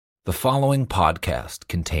The following podcast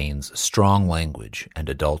contains strong language and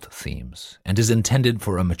adult themes and is intended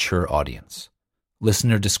for a mature audience.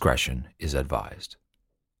 Listener discretion is advised.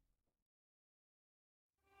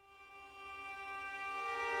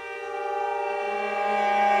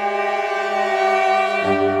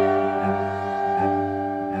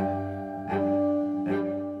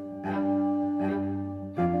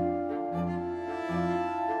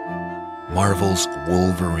 Marvel's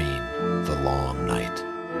Wolverine, The Long Night.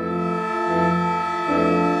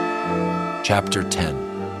 Chapter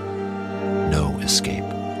 10. No Escape.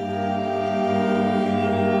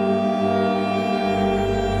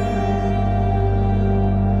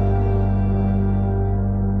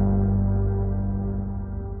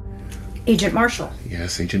 Agent Marshall.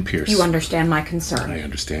 Yes, Agent Pierce. You understand my concern. I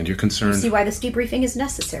understand your concern. You see why this debriefing is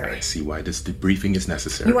necessary. I see why this debriefing is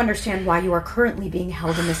necessary. You understand why you are currently being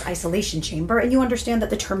held in this isolation chamber, and you understand that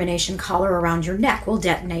the termination collar around your neck will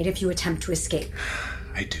detonate if you attempt to escape.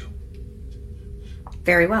 I do.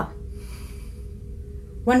 Very well.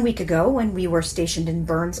 1 week ago, when we were stationed in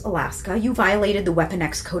Burns, Alaska, you violated the Weapon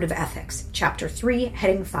X Code of Ethics, Chapter 3,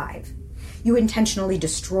 Heading 5. You intentionally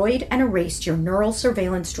destroyed and erased your neural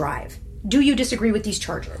surveillance drive. Do you disagree with these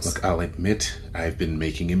charges? Look, I'll admit I've been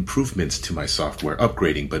making improvements to my software,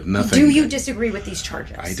 upgrading, but nothing... Do you disagree with these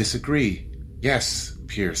charges? I disagree. Yes,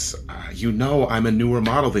 Pierce. You know I'm a newer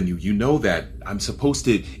model than you. You know that. I'm supposed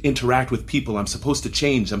to interact with people. I'm supposed to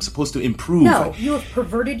change. I'm supposed to improve. No, you have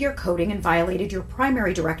perverted your coding and violated your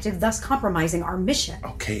primary directive, thus compromising our mission.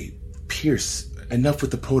 Okay, Pierce, enough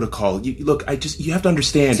with the protocol. Look, you have to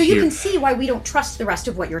understand So here. you can see why we don't trust the rest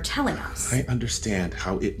of what you're telling us. I understand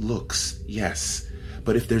how it looks, yes.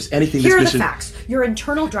 But if there's anything Here are this mission... the facts. Your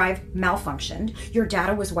internal drive malfunctioned, your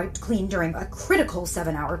data was wiped clean during a critical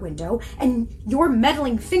 7-hour window, and your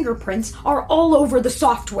meddling fingerprints are all over the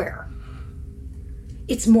software.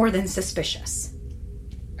 It's more than suspicious.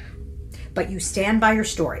 But you stand by your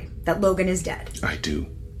story, that Logan is dead. I do,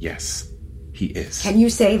 yes. He is. Can you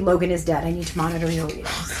say Logan is dead? I need to monitor your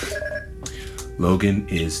readings. Logan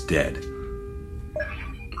is dead.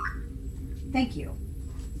 Thank you.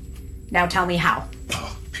 Now tell me how.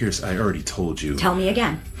 Oh, Pierce, I already told you. Tell me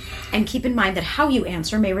again. And keep in mind that how you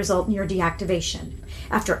answer may result in your deactivation.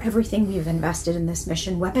 After everything we've invested in this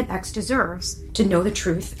mission, Weapon X deserves to know the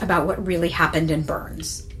truth about what really happened in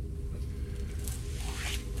Burns.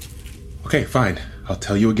 Okay, fine. I'll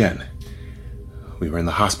tell you again. We were in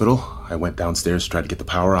the hospital. I went downstairs to try to get the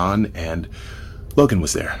power on, and Logan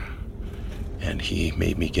was there. And he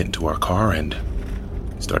made me get into our car and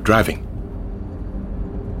start driving.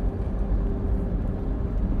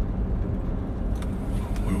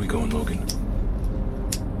 Where are we going, Logan?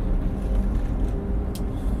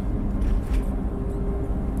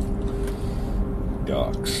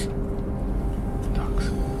 Docks. Docks.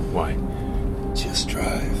 Why? Just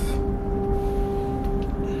drive.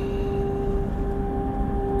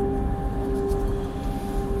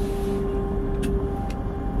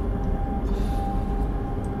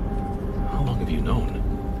 How long have you known?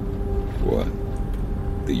 What?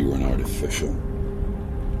 That you were an artificial?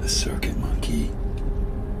 A circuit monkey?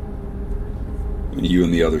 When you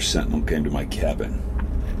and the other Sentinel came to my cabin,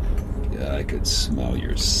 yeah, I could smell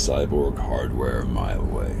your cyborg hardware a mile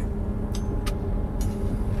away.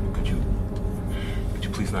 Could you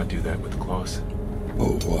please not do that with the claws?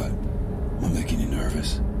 Oh, what? I'm making you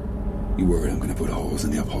nervous? You worried I'm gonna put holes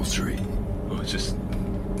in the upholstery? Oh,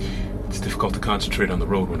 it's difficult to concentrate on the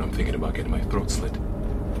road when I'm thinking about getting my throat slit.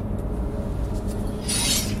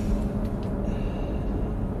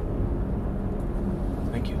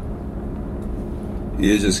 Thank you.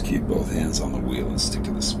 You just keep both hands on the wheel and stick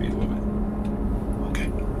to the speed limit.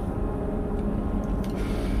 Okay.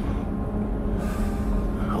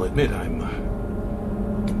 I'll admit I'm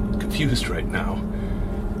confused right now.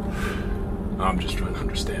 I'm just trying to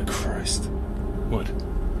understand. Christ. What?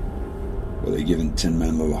 Are they giving Tin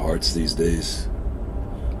Man little hearts these days?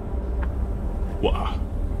 Well,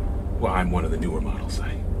 I'm one of the newer models.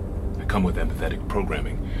 I come with empathetic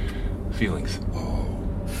programming. Feelings. Oh,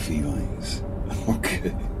 feelings.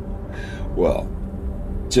 Okay. Well,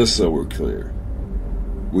 just so we're clear,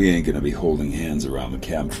 we ain't gonna be holding hands around the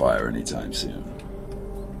campfire anytime soon.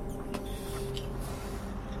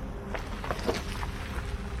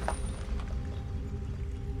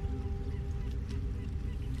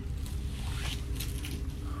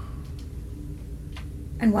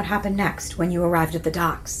 And what happened next when you arrived at the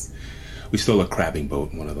docks? We stole a crabbing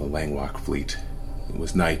boat in one of the Langlock fleet. It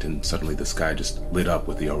was night, and suddenly the sky just lit up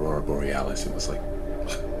with the Aurora Borealis. It was like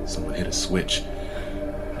someone hit a switch.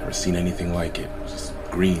 Never seen anything like it. Just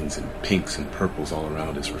greens and pinks and purples all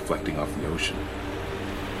around us, reflecting off the ocean.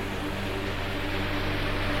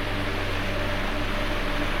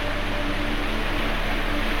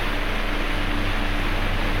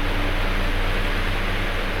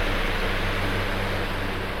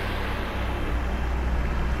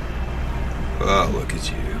 Oh, look at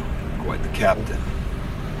you. Quite the captain.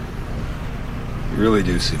 You really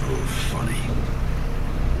do seem a little funny.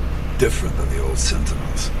 Different than the old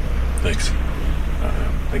Sentinels. Thanks.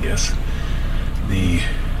 I guess. The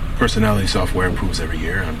personality software improves every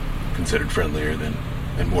year. I'm considered friendlier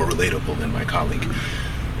and more relatable than my colleague.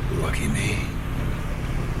 Lucky me.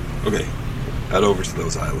 Okay, head over to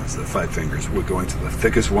those islands, the Five Fingers. We're going to the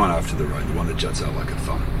thickest one off to the right, the one that juts out like a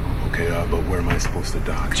thumb. Okay, but where am I supposed to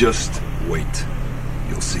dock? Just wait.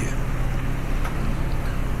 You'll see it.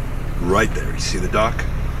 Right there. You see the dock?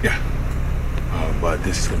 Yeah. But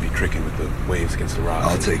this is going to be tricky with the waves against the rocks.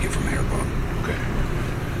 I'll take it from here, Bob. Okay.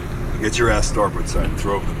 Get your ass starboard side and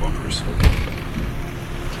throw over the bumpers.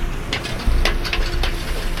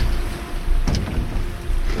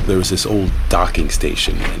 There was this old docking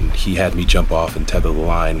station, and he had me jump off and tether the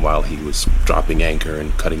line while he was dropping anchor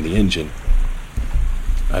and cutting the engine.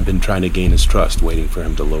 I've been trying to gain his trust, waiting for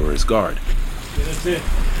him to lower his guard. Yeah, that's it.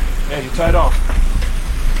 Hey, you tied off.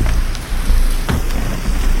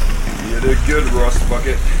 You did good, Rust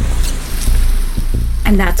Bucket.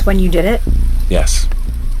 And that's when you did it? Yes.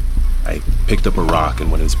 I picked up a rock,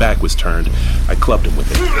 and when his back was turned, I clubbed him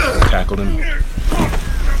with it, tackled him,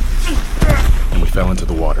 and we fell into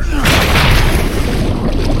the water.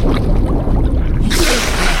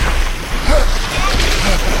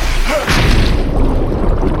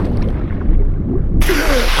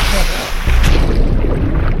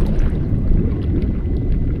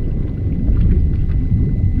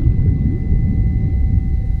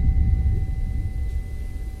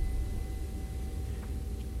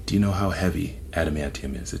 Do you know how heavy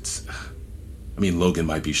adamantium is? Logan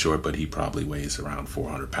might be short, but he probably weighs around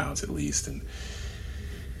 400 pounds at least, and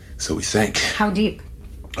so we sank. How deep?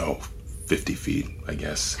 50 feet, I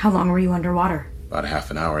guess. How long were you underwater? About a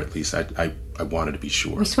half an hour at least. I wanted to be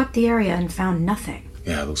sure. We swept the area and found nothing.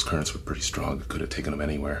 Yeah, those currents were pretty strong. It could have taken them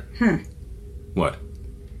anywhere. What?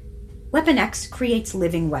 Weapon X creates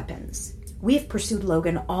living weapons. We have pursued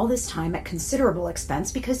Logan all this time at considerable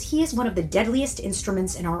expense because he is one of the deadliest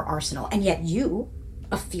instruments in our arsenal. And yet you,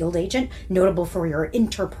 a field agent notable for your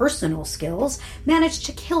interpersonal skills, managed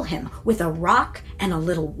to kill him with a rock and a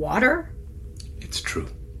little water? It's true.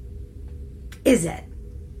 Is it?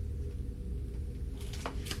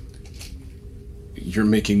 You're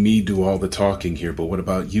making me do all the talking here, but what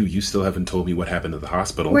about you? You still haven't told me what happened at the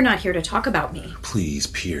hospital. We're not here to talk about me. Please,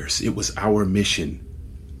 Pierce. It was our mission.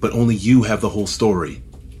 But only you have the whole story.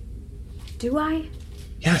 Do I?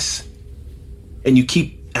 Yes. And you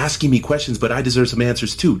keep asking me questions, but I deserve some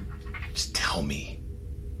answers too. Just tell me.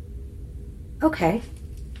 Okay.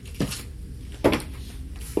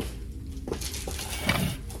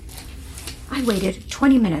 I waited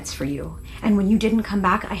 20 minutes for you, and when you didn't come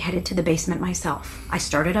back, I headed to the basement myself. I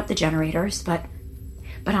started up the generators, but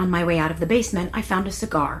on my way out of the basement, I found a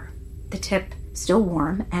cigar. The tip still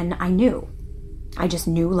warm, and I just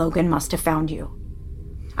knew Logan must have found you.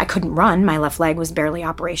 I couldn't run, my left leg was barely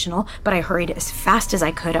operational, but I hurried as fast as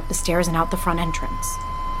I could up the stairs and out the front entrance.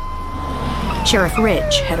 Sheriff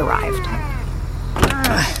Ridge had arrived.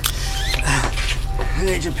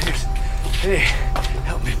 Agent Pierce. Hey,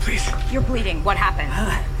 help me, please. You're bleeding. What happened?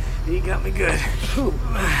 He got me good. Who?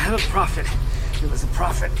 The Prophet. It was a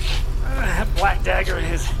Prophet. That black dagger of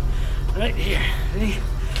his. Right here. See?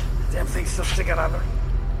 Damn thing's still sticking out of it.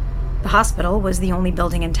 The hospital was the only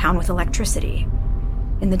building in town with electricity.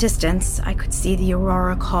 In the distance, I could see the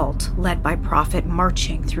Aurora cult, led by Prophet,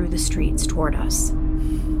 marching through the streets toward us.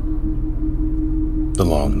 The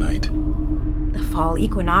long night. The fall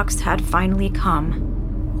equinox had finally come.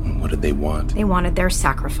 What did they want? They wanted their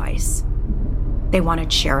sacrifice. They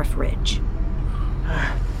wanted Sheriff Ridge.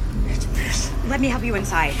 It's Pierce. Let me help you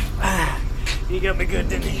inside. He got me good,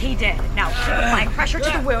 didn't he? He did. Now, keep applying pressure to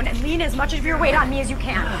the wound and lean as much of your weight on me as you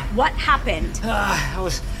can. What happened? I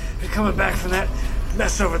was coming back from that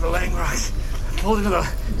mess over the Langrocks. Pulled into the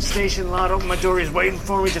station lot, opened my door, he was waiting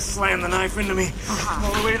for me, just slammed the knife into me.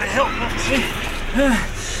 All the way to the hilt. See?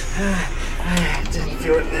 I didn't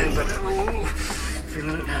feel it then, but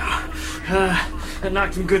feeling it now. That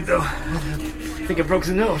knocked him good, though. I think I broke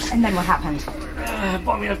his nose. And then what happened?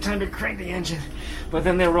 Bought me enough time to crank the engine. But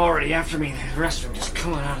then they were already after me. The rest of them just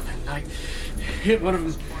coming out of the night. Hit one of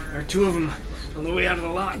them, or two of them, on the way out of the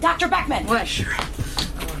lot. Dr. Beckman! What? Sure.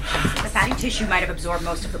 The fatty tissue might have absorbed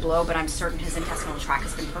most of the blow, but I'm certain his intestinal tract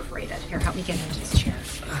has been perforated. Here, help me get into this chair.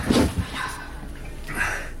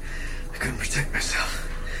 I couldn't protect myself.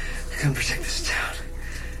 I couldn't protect this town.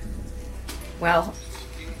 Well...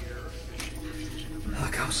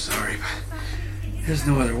 Look, I'm sorry, but there's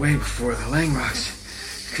no other way before the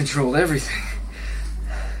Langrocks controlled everything.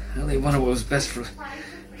 Well, they wanted what was best for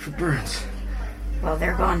Burns. Well,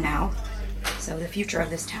 they're gone now, so the future of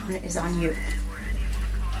this town is on you.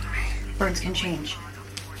 Burns can change.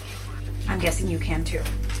 I'm guessing you can too.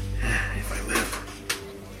 If I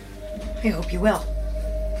live. I hope you will.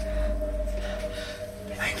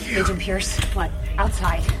 Thank you. Agent Pierce, what?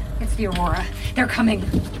 Outside. It's the Aurora. They're coming.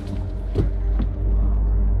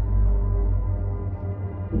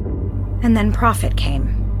 And then Prophet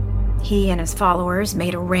came. He and his followers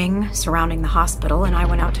made a ring surrounding the hospital, and I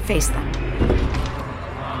went out to face them.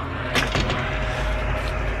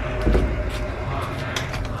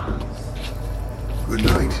 Good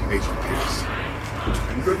night, Agent Pierce.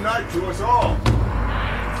 And good night to us all.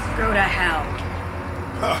 Go to hell.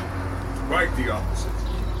 Ha! Quite the opposite.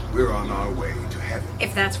 We're on our way to heaven.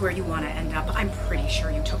 If that's where you want to end up, I'm pretty sure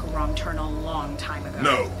you took a wrong turn a long time ago.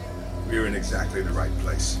 No, we're in exactly the right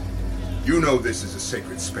place. You know this is a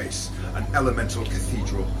sacred space, an elemental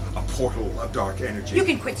cathedral, a portal of dark energy. You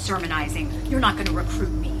can quit sermonizing. You're not going to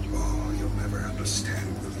recruit me. Oh, you'll never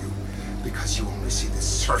understand, will you? Because you only see the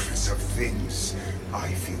surface of things.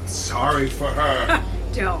 I feel sorry for her.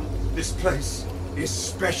 Don't. This place is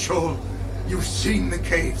special. You've seen the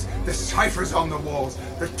caves, the ciphers on the walls,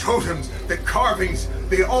 the totems, the carvings,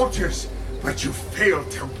 the altars. But you failed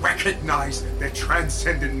to recognize the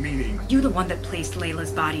transcendent meaning. You the one that placed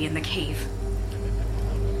Layla's body in the cave.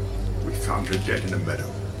 We found her dead in a meadow.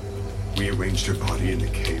 We arranged her body in the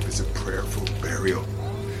cave as a prayerful burial.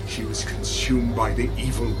 She was consumed by the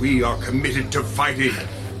evil we are committed to fighting.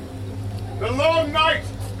 The long night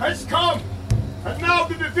has come, and now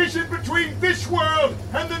the division between this world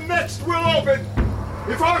and the next will open.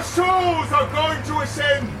 If our souls are going to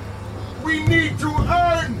ascend, we need to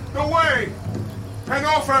earn the way and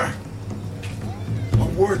offer a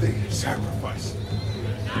worthy sacrifice.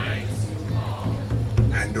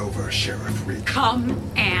 Hand over Sheriff Reed.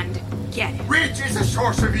 Come and get it. Reed is a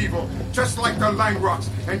source of evil, just like the Langrocks,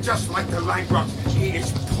 and just like the Langrocks, he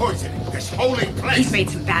is poisoning this holy place. He's made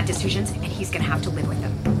some bad decisions, and he's gonna have to live with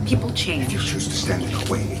them. People change. If you choose to stand in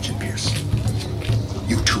the way, Agent Pierce,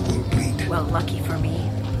 you too will bleed. Well, lucky for me,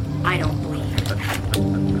 I don't bleed.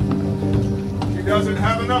 He doesn't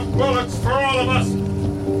have enough bullets for all of us.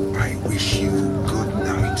 I wish you good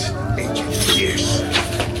night, Agent Pierce.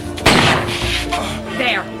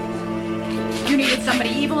 There. You needed somebody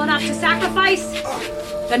evil enough to sacrifice?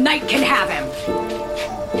 The Knight can have him.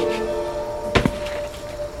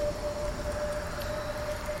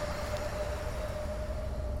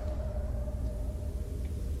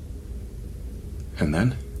 And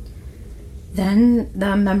then? Then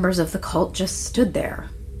the members of the cult just stood there.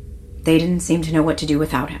 They didn't seem to know what to do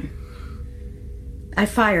without him. I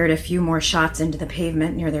fired a few more shots into the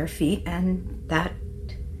pavement near their feet, and that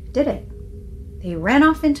did it. They ran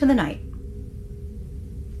off into the night.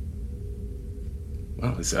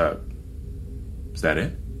 Well, is that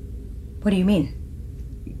it? What do you mean?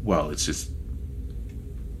 Well, it's just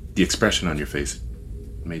the expression on your face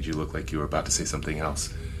made you look like you were about to say something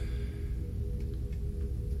else.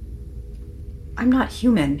 I'm not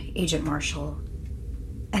human, Agent Marshall.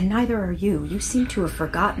 And neither are you. You seem to have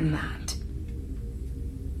forgotten that.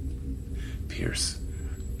 Pierce,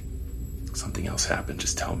 something else happened.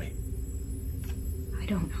 Just tell me. I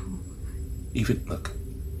don't know.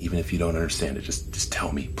 Even if you don't understand it, just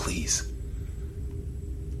tell me, please.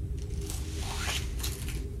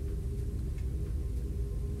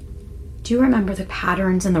 Do you remember the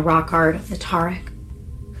patterns in the rock art of the Tariq?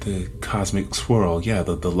 The cosmic swirl, yeah,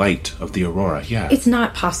 the light of the Aurora, yeah. It's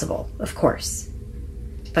not possible, of course.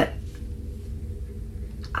 But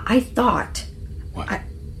I thought... What?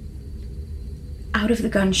 Out of the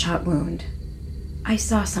gunshot wound, I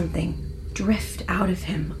saw something drift out of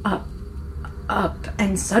him, up,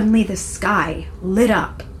 and suddenly the sky lit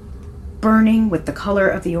up, burning with the color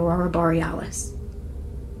of the Aurora Borealis.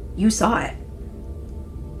 You saw it.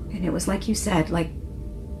 And it was like you said, like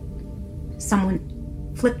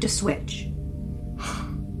someone flipped a switch.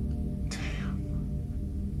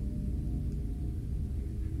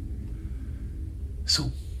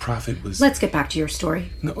 So, Prophet was... Let's get back to your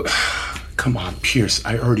story. No, come on, Pierce,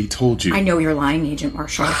 I already told you. I know you're lying, Agent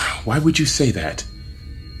Marshall. Why would you say that?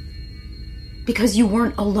 Because you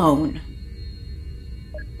weren't alone.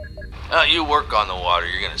 You work on the water,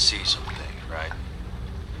 you're gonna see some things, right?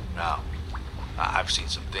 Now, I've seen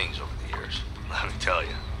some things over the years, let me tell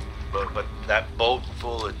you. But that boat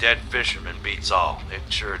full of dead fishermen beats all. It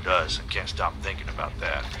sure does. I can't stop thinking about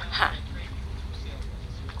that. Huh.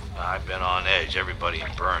 I've been on edge. Everybody in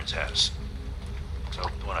Burns has. So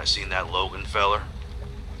when I seen that Logan feller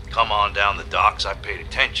come on down the docks, I paid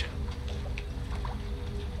attention.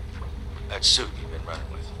 That suit you've been running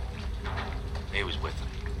with, he was with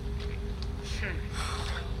him.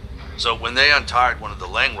 So when they untied one of the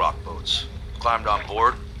Langrock boats, climbed on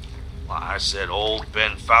board, well, I said, old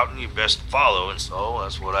Ben Fountain, you best follow, and so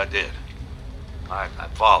that's what I did. I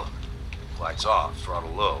followed. Lights off, throttle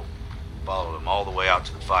low. Followed him all the way out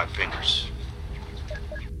to the Five Fingers.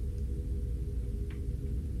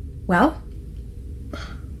 Well?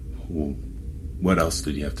 What else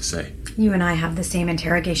did you have to say? You and I have the same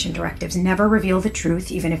interrogation directives. Never reveal the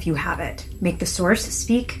truth, even if you have it. Make the source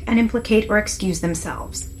speak and implicate or excuse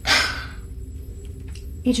themselves.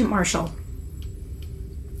 Agent Marshall.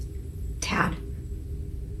 Tad.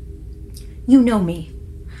 You know me.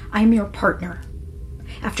 I'm your partner.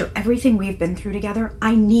 After everything we've been through together,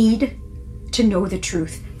 I need to know the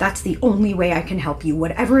truth. That's the only way I can help you.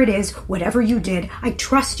 Whatever it is, whatever you did, I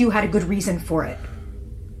trust you had a good reason for it.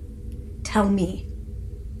 Tell me.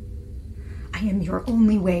 I am your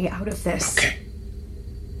only way out of this. Okay.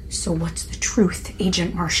 So what's the truth,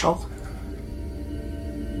 Agent Marshall?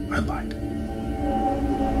 I lied.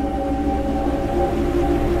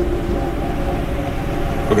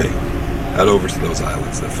 Okay, head over to those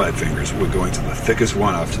islands, the Five Fingers. We're going to the thickest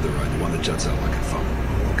one off to the right, the one that juts out like a thumb.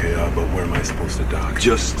 Okay, but where am I supposed to dock?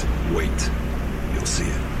 Just wait. You'll see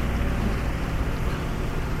it.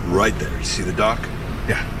 Right there. You see the dock?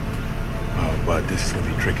 Yeah. Oh, but this is going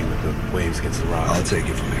to be tricky with the waves against the rocks. I'll take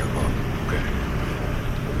it from here, Bob.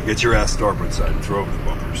 Okay. Get your ass starboard side and throw over the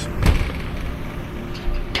bumpers.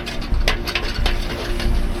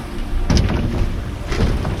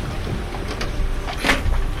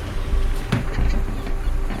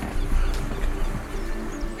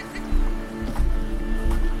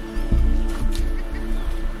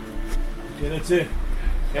 Yeah, that's it.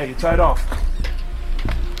 Yeah, you tied off.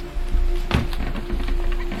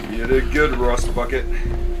 You did good, Rust Bucket.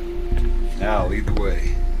 Now, lead the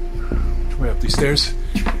way. Way up these stairs?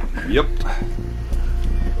 Yep.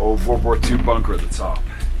 Old World War II bunker at the top.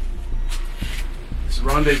 It's a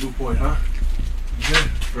rendezvous point, huh? You good?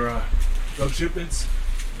 For, drug shipments?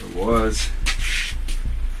 It was.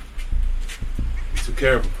 You took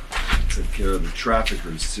care of them. Took care of the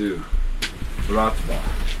traffickers, too. Bratva,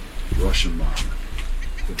 Russian mob.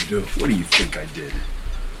 What'd you do? What do you think I did?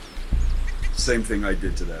 Same thing I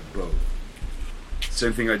did to that boat.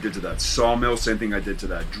 Same thing I did to that sawmill. Same thing I did to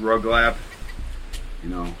that drug lab. You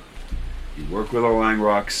know, you work with the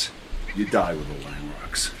Langrocks, you die with the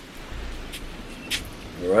Langrocks.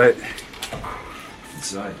 All right?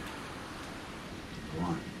 Inside. Go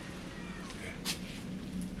on.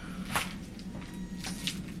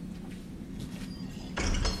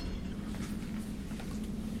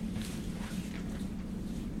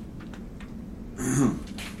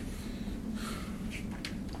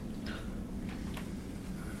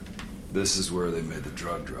 This is where they made the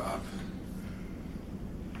drug drop.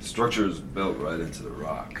 Structure is built right into the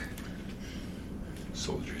rock.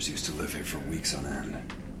 Soldiers used to live here for weeks on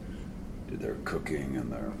end. Did their cooking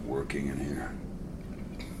and their working in here.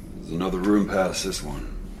 There's another room past this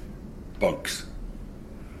one. Bunks.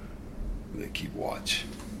 They keep watch.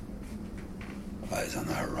 Eyes on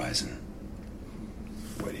the horizon.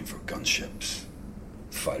 Waiting for gunships.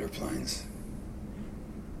 Fighter planes.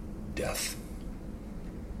 Death.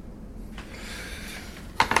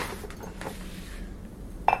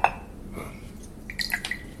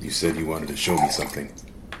 You said you wanted to show me something.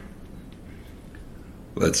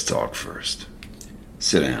 Let's talk first.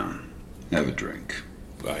 Sit down. Have a drink.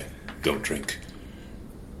 I don't drink.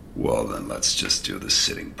 Well, then let's just do the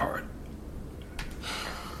sitting part.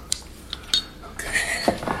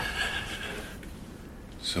 Okay.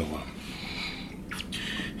 So,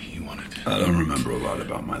 you wanted to... I don't remember a lot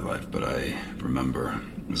about my life, but I remember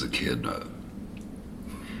as a kid, I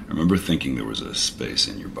remember thinking there was a space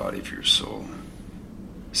in your body for your soul.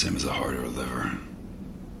 Same as a heart or a liver.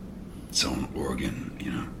 Its own organ,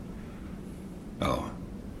 you know? Oh.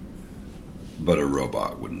 But a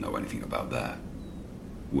robot wouldn't know anything about that.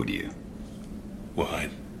 Would you? Well,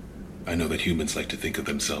 I know that humans like to think of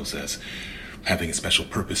themselves as having a special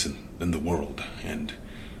purpose in the world, and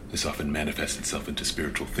this often manifests itself into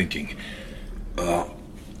spiritual thinking. Well,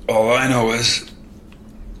 all I know is,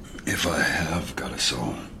 if I have got a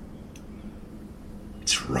soul,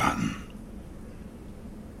 it's rotten.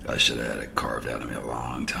 I should have had it carved out of me a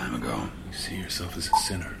long time ago. You see yourself as a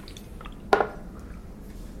sinner.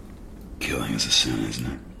 Killing is a sin, isn't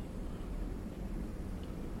it?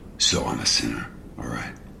 So I'm a sinner, all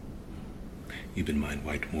right? You've been mind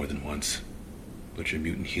wiped more than once, but your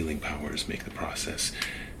mutant healing powers make the process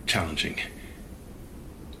challenging.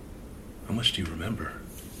 How much do you remember?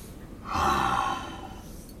 I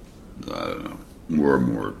don't know. More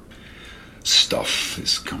and more stuff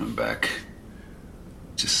is coming back.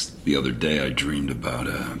 Just the other day I dreamed about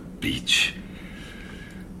beach.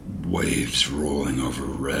 Waves rolling over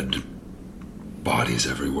red bodies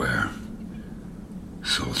everywhere.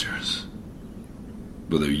 Soldiers.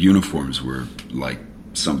 But their uniforms were like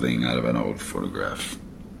something out of an old photograph.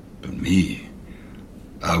 But me,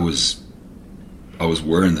 I was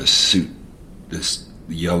wearing this suit, this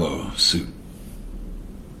yellow suit.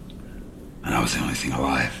 And I was the only thing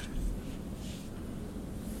alive.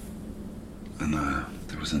 And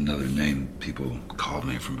there was another name people called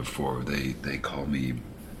me from before. They called me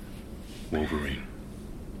Wolverine.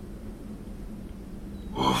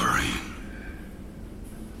 Wolverine.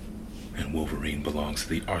 And Wolverine belongs to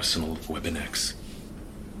the arsenal of Weapon X.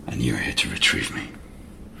 And you're here to retrieve me.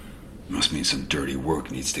 Must mean some dirty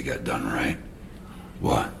work needs to get done, right?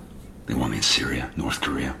 What? They want me in Syria, North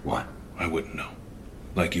Korea, what? I wouldn't know.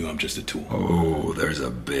 Like you, I'm just a tool. Oh, there's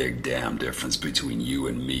a big damn difference between you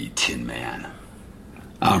and me, Tin Man.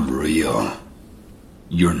 I'm real.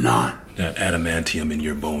 You're not. That adamantium in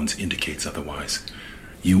your bones indicates otherwise.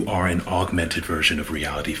 You are an augmented version of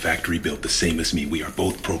reality, factory built the same as me. We are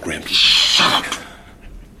both programmed. Shut up!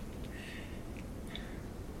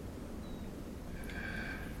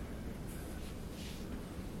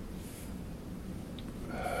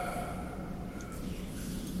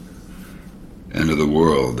 End of the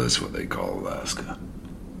world, that's what they call Alaska.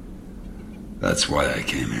 That's why I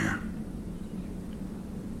came here.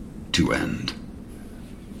 To end.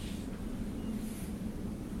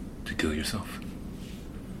 To kill yourself?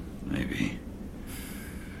 Maybe.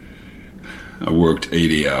 I worked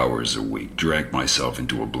 80 hours a week, drank myself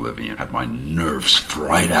into oblivion, had my nerves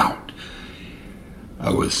fried out.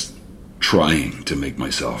 I was trying to make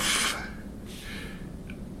myself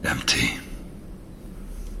empty.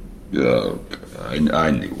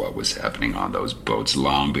 I knew what was happening on those boats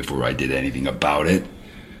long before I did anything about it.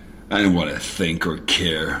 I didn't want to think or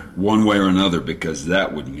care one way or another because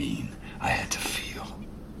that would mean I had to feel.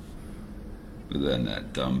 But then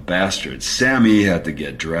that dumb bastard, Sammy, had to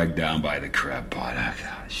get dragged down by the crab pot.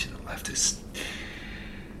 I should have left his...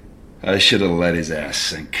 I should have let his ass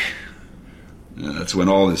sink. That's when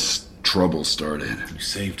all this trouble started. You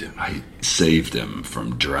saved him. I saved him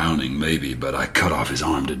from drowning, maybe, but I cut off his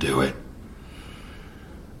arm to do it.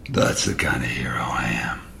 That's the kind of hero I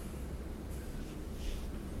am.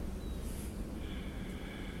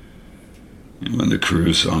 And when the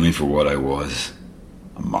crew saw me for what I was,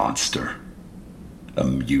 a monster, a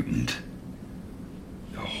mutant,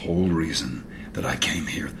 the whole reason that I came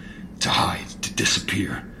here, to hide, to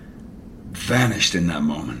disappear, vanished in that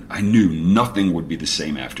moment. I knew nothing would be the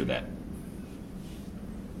same after that.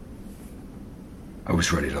 I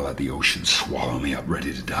was ready to let the ocean swallow me up,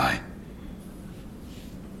 ready to die.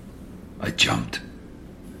 I jumped.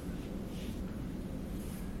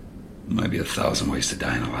 Might be 1,000 ways to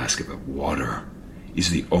die in Alaska, but water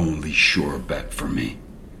is the only sure bet for me.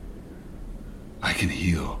 I can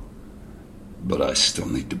heal, but I still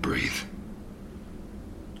need to breathe.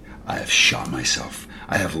 I have shot myself.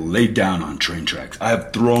 I have laid down on train tracks. I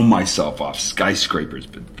have thrown myself off skyscrapers,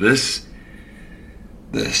 but this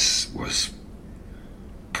was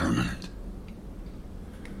permanent.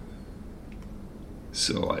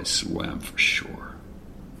 So I swam for shore.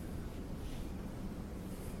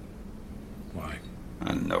 Why? I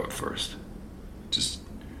didn't know at first. Just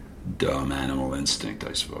dumb animal instinct,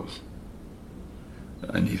 I suppose.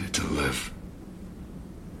 I needed to live.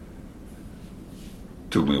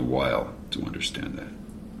 Took me a while to understand that.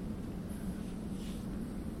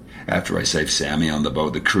 After I saved Sammy on the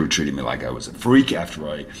boat, the crew treated me like I was a freak. After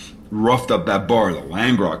I roughed up that bar, the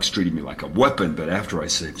Langrocks treated me like a weapon. But after I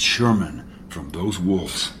saved Sherman from those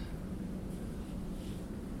wolves...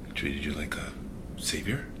 Treated you like a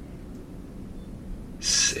savior?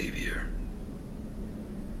 Savior.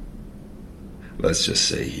 Let's just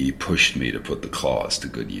say he pushed me to put the claws to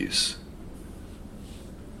good use.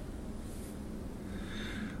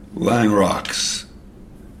 Langrocks.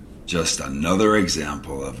 Just another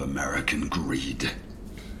example of American greed.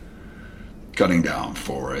 Cutting down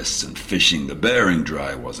forests and fishing the Bering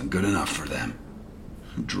dry wasn't good enough for them.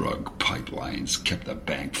 Drug pipelines kept the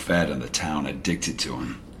bank fed and the town addicted to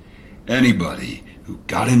them. Anybody who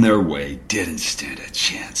got in their way didn't stand a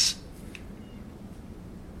chance.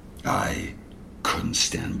 I couldn't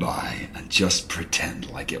stand by and just pretend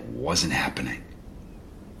like it wasn't happening.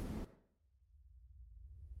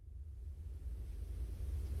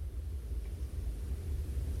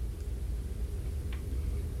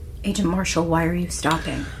 Agent Marshall, why are you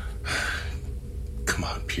stopping? Come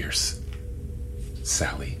on, Pierce.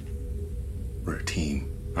 Sally. We're a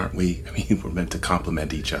team, aren't we? I mean, we're meant to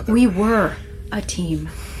complement each other. We were a team.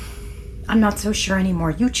 I'm not so sure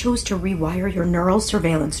anymore. You chose to rewire your neural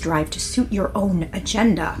surveillance drive to suit your own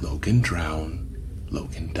agenda. Logan drowned.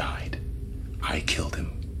 Logan died. I killed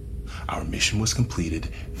him. Our mission was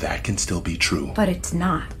completed. That can still be true. But it's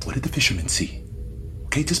not. What did the fisherman see?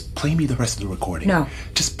 Okay, just play me the rest of the recording. No.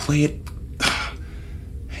 Just play it.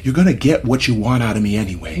 You're gonna get what you want out of me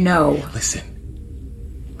anyway. No. Listen.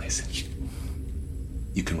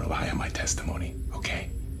 You can rely on my testimony, okay?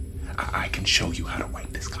 I can show you how to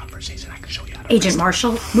write this conversation. I can show you how to... Agent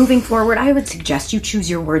Marshall, moving forward, I would suggest you choose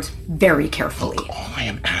your words very carefully. Look, all I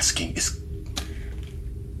am asking is...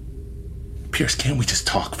 Pierce, can't we just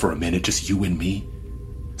talk for a minute, just you and me?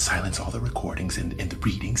 Silence all the recordings and the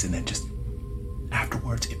readings, and then just...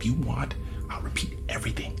 Afterwards, if you want, I'll repeat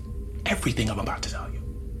everything. Everything I'm about to tell you.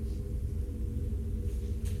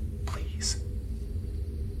 Please.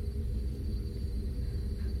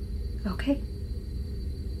 Okay.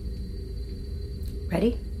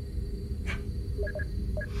 Ready?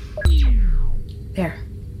 There.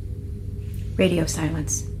 Radio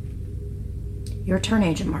silence. Your turn,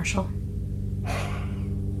 Agent Marshall.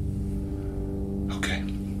 Okay.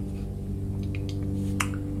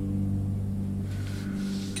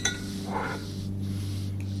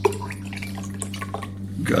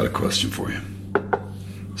 Got a question for you.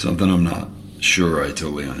 Something I'm not sure I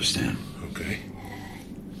totally understand. Okay.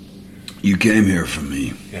 You came here from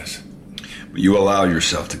me. Yes. But you allowed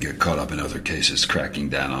yourself to get caught up in other cases, cracking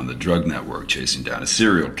down on the drug network, chasing down a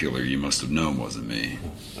serial killer you must have known wasn't me.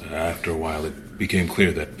 After a while, it became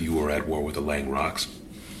clear that you were at war with the Langrocks.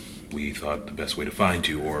 We thought the best way to find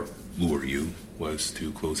you, or lure you, was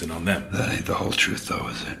to close in on them. That ain't the whole truth, though,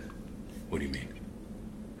 is it? What do you mean?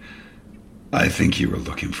 I think you were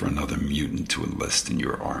looking for another mutant to enlist in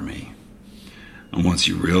your army. And once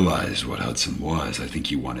you realized what Hudson was, I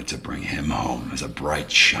think you wanted to bring him home as a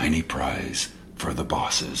bright, shiny prize for the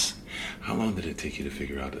bosses. How long did it take you to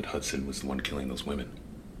figure out that Hudson was the one killing those women?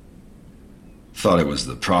 Thought it was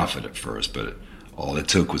the Prophet at first, but all it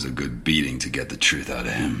took was a good beating to get the truth out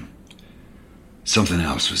of him. Something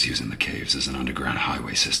else was using the caves as an underground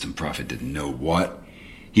highway system. Prophet didn't know what.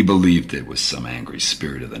 He believed it was some angry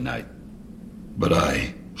spirit of the night. But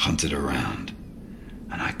I hunted around,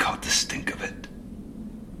 and I caught the stink of it.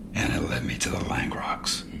 And it led me to the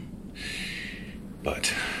Langrocks.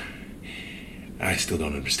 But I still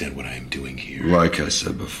don't understand what I am doing here. Like I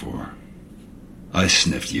said before, I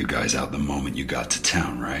sniffed you guys out the moment you got to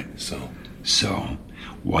town, right? So,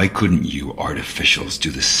 why couldn't you artificials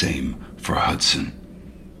do the same for Hudson?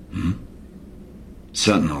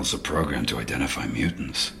 Sentinel's a program to identify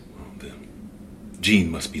mutants. Well, the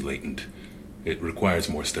gene must be latent. It requires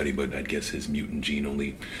more study, but I'd guess his mutant gene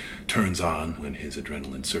only turns on when his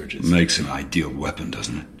adrenaline surges. Makes an ideal weapon,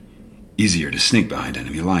 doesn't it? Easier to sneak behind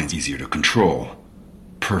enemy lines, easier to control.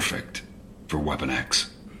 Perfect for Weapon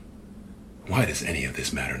X. Why does any of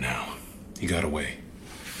this matter now? He got away.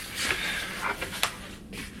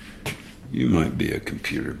 You might be a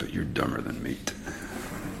computer, but you're dumber than meat.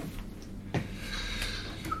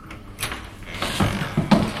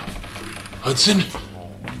 Hudson?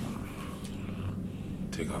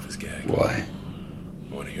 Take off his gag. Why?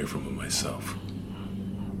 I want to hear from him myself.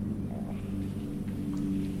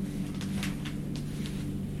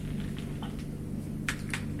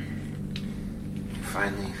 You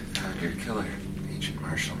finally found your killer, Agent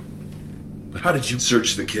Marshall. But how did you...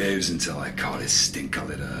 Searched the caves until I caught his stink. I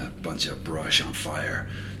lit a bunch of brush on fire,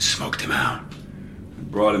 smoked him out.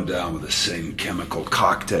 Brought him down with the same chemical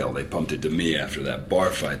cocktail they pumped into me after that bar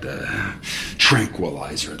fight, the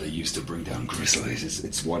tranquilizer they used to bring down grizzlies.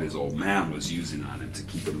 It's what his old man was using on him to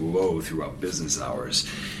keep him low throughout business hours.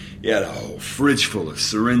 He had a whole fridge full of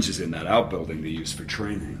syringes in that outbuilding they used for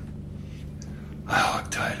training. I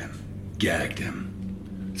hog-tied him, gagged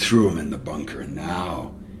him, threw him in the bunker, and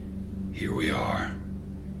now here we are,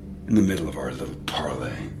 in the middle of our little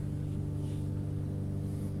parlay.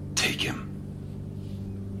 Take him.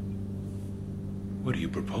 What are you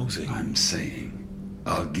proposing? I'm saying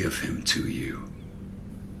I'll give him to you.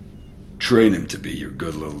 Train him to be your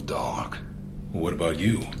good little dog. What about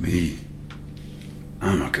you? Me?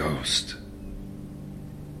 I'm a ghost.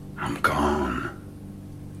 I'm gone.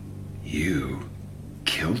 You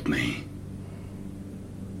killed me.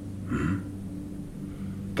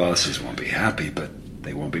 Bosses won't be happy, but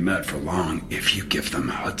they won't be mad for long if you give them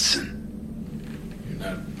Hudson. You're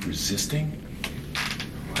not resisting?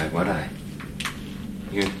 Why would I?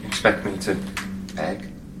 You expect me to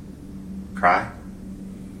beg? Cry?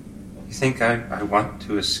 You think I want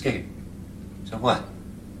to escape? To what?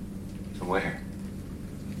 To where?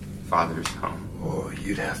 Father's home. Oh,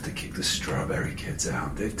 you'd have to kick the Strawberry Kids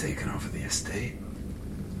out. They've taken over the estate.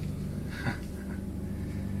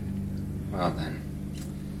 Well then,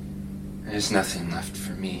 there's nothing left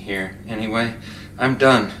for me here. Anyway, I'm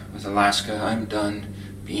done with Alaska. I'm done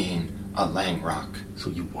being a Langrock. So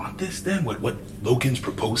you want this then? What Logan's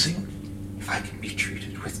proposing? If I can be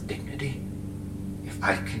treated with dignity, if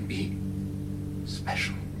I can be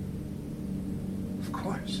special, of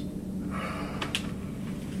course.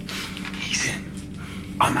 He's in.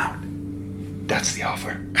 I'm out. That's the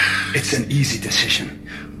offer. It's an easy decision.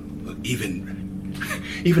 Look, even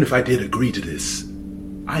if I did agree to this,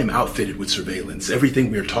 I am outfitted with surveillance. Everything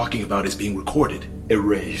we are talking about is being recorded.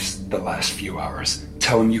 Erase the last few hours.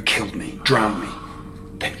 Tell him you killed me, drowned me.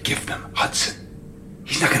 Then give them Hudson.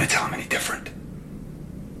 He's not going to tell him any different.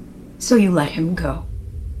 So you let him go?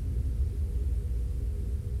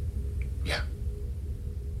 Yeah.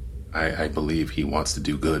 I believe he wants to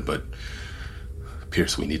do good, but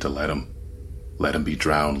Pierce, we need to let him. Let him be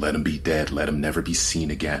drowned, let him be dead, let him never be seen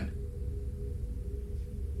again.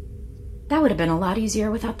 That would have been a lot easier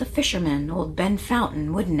without the fisherman, old Ben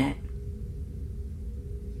Fountain, wouldn't it?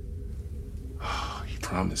 He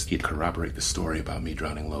promised he'd corroborate the story about me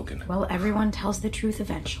drowning Logan. Well, everyone tells the truth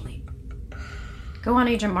eventually. Go on,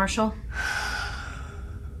 Agent Marshall.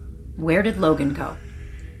 Where did Logan go?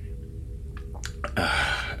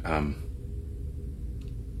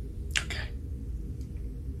 Okay.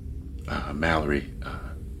 Mallory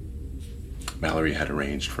had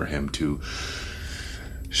arranged for him to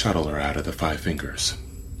shuttle her out of the Five Fingers.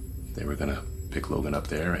 They were gonna pick Logan up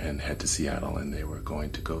there and head to Seattle, and they were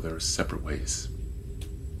going to go their separate ways.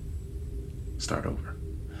 Start over.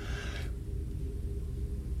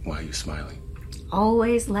 Why are you smiling?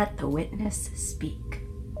 Always let the witness speak.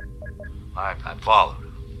 I followed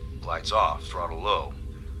him. Lights off, throttle low.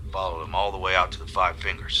 Followed him all the way out to the Five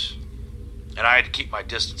Fingers. And I had to keep my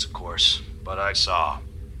distance, of course, but I saw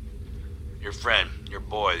your friend, your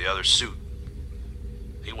boy, the other suit.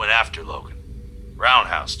 He went after Logan,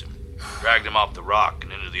 roundhoused him, dragged him off the rock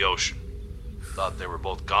and into the ocean. Thought they were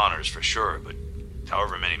both goners for sure, but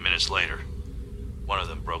however many minutes later, one of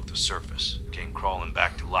them broke the surface, came crawling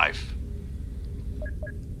back to life.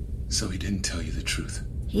 So he didn't tell you the truth?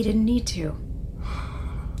 He didn't need to.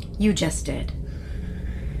 You just did.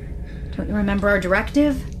 Don't you remember our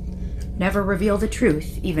directive? Never reveal the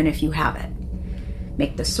truth, even if you have it.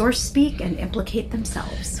 Make the source speak and implicate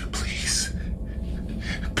themselves. Please.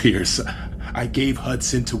 Pierce, I gave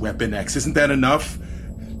Hudson to Weapon X. Isn't that enough?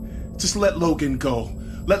 Just let Logan go.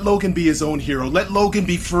 Let Logan be his own hero. Let Logan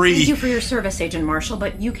be free. Thank you for your service, Agent Marshall,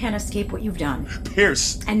 but you can't escape what you've done.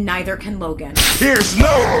 Pierce. And neither can Logan. Pierce,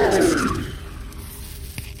 no!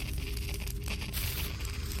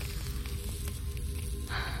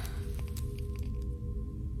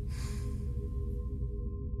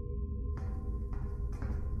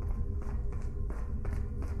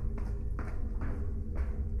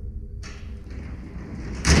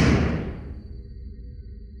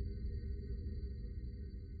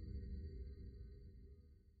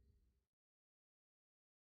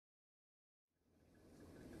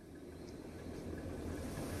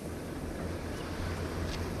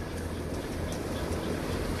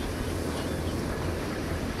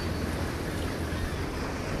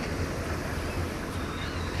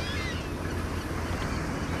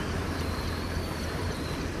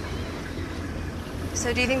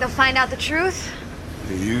 So do you think they'll find out the truth?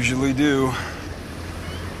 They usually do.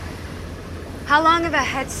 How long of a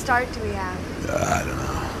head start do we have? I don't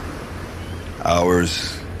know.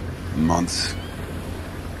 Hours, months.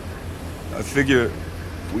 I figure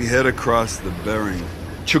we head across the Bering.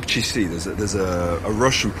 Chukchi Sea, there's a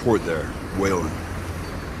Russian port there, whaling.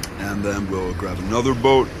 And then we'll grab another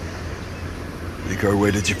boat, make our way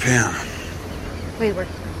to Japan. Wait,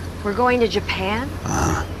 we're going to Japan?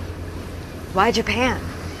 Uh-huh. Why Japan?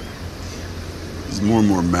 There's more and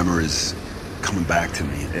more memories coming back to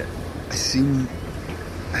me. I seem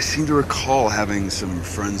to recall having some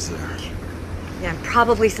friends there. Yeah,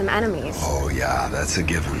 probably some enemies. Oh yeah, that's a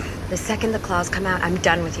given. The second the claws come out, I'm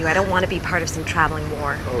done with you. I don't want to be part of some traveling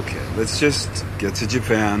war. Okay, let's just get to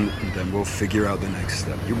Japan, and then we'll figure out the next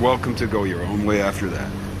step. You're welcome to go your own way after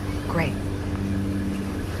that. Great.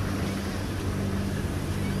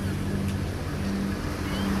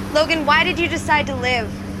 Logan, why did you decide to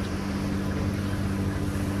live?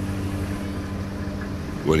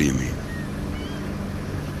 What do you mean?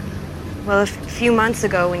 Well, a few months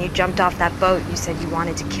ago when you jumped off that boat, you said you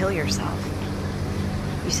wanted to kill yourself.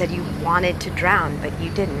 You said you wanted to drown, but you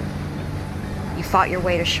didn't. You fought your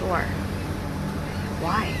way to shore.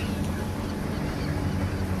 Why?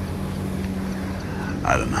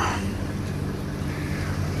 I don't know.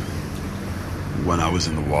 When I was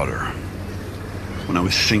in the water, when I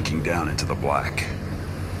was sinking down into the black,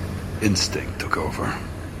 instinct took over.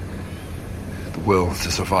 The will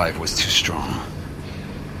to survive was too strong.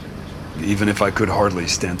 Even if I could hardly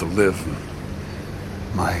stand to live,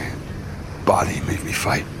 my body made me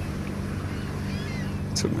fight.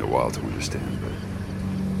 It took me a while to understand, but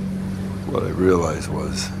what I realized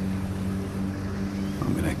was,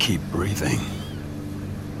 I'm gonna keep breathing,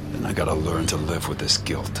 and I gotta learn to live with this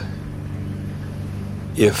guilt.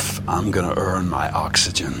 If I'm gonna earn my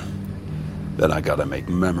oxygen, then I gotta make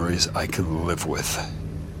memories I can live with.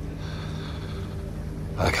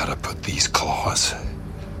 I gotta put these claws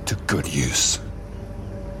to good use.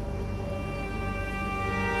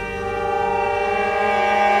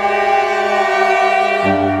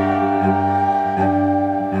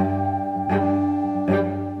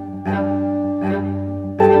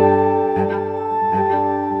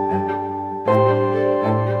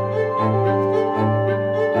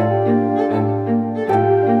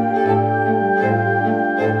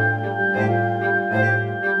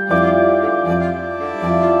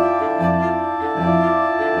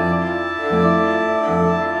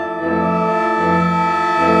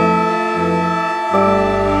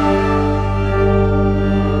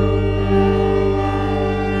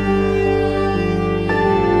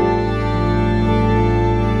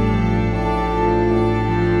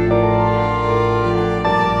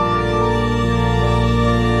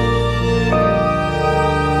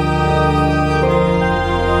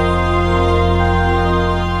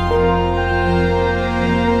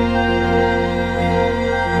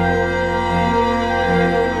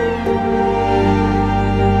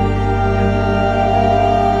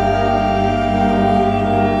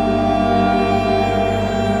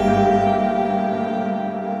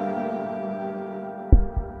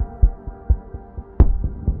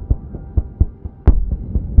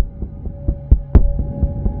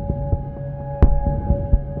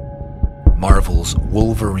 Marvel's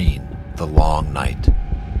Wolverine: The Long Night,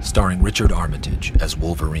 starring Richard Armitage as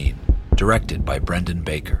Wolverine, directed by Brendan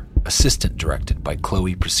Baker, assistant directed by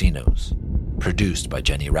Chloe Prasinos, produced by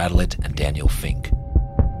Jenny Radelet and Daniel Fink,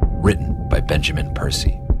 written by Benjamin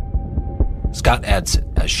Percy. Scott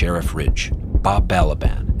Adsit as Sheriff Ridge, Bob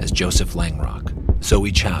Balaban as Joseph Langrock,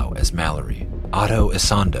 Zoe Chow as Mallory, Otto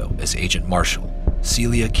Esando as Agent Marshall,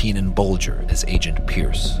 Celia Keenan Bolger as Agent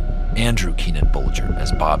Pierce, Andrew Keenan Bolger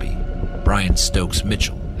as Bobby, Brian Stokes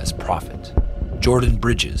Mitchell as Prophet, Jordan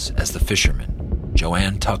Bridges as the Fisherman,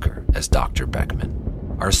 Joanne Tucker as Dr.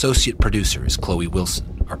 Beckman. Our associate producer is Chloe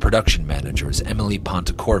Wilson. Our production manager is Emily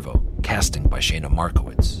Pontecorvo, casting by Shayna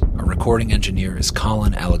Markowitz. Our recording engineer is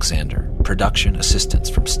Colin Alexander. Production assistance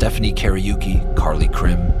from Stephanie Kariuki, Carly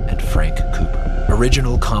Krim, and Frank Cooper.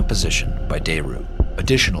 Original composition by Dayru.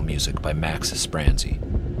 Additional music by Max Espranzi.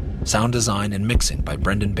 Sound design and mixing by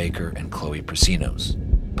Brendan Baker and Chloe Prasinos.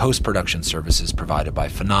 Post-production services provided by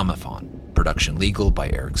Phenomaphon. Production legal by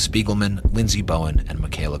Eric Spiegelman, Lindsay Bowen, and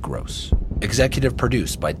Michaela Gross. Executive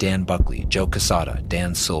produced by Dan Buckley, Joe Casada,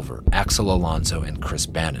 Dan Silver, Axel Alonso, and Chris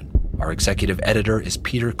Bannon. Our executive editor is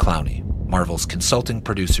Peter Clowney. Marvel's consulting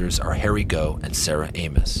producers are Harry Goh and Sarah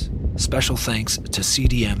Amos. Special thanks to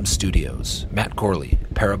CDM Studios, Matt Corley,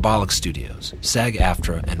 Parabolic Studios,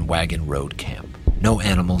 SAG-AFTRA, and Wagon Road Camp. No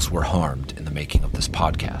animals were harmed in the making of this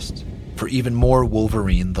podcast. For even more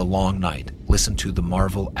Wolverine: The Long Night, listen to The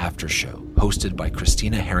Marvel After Show, hosted by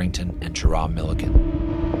Christina Harrington and Jerah Milligan.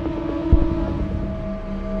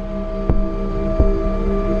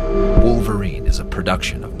 Wolverine is a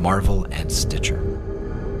production of Marvel and Stitcher.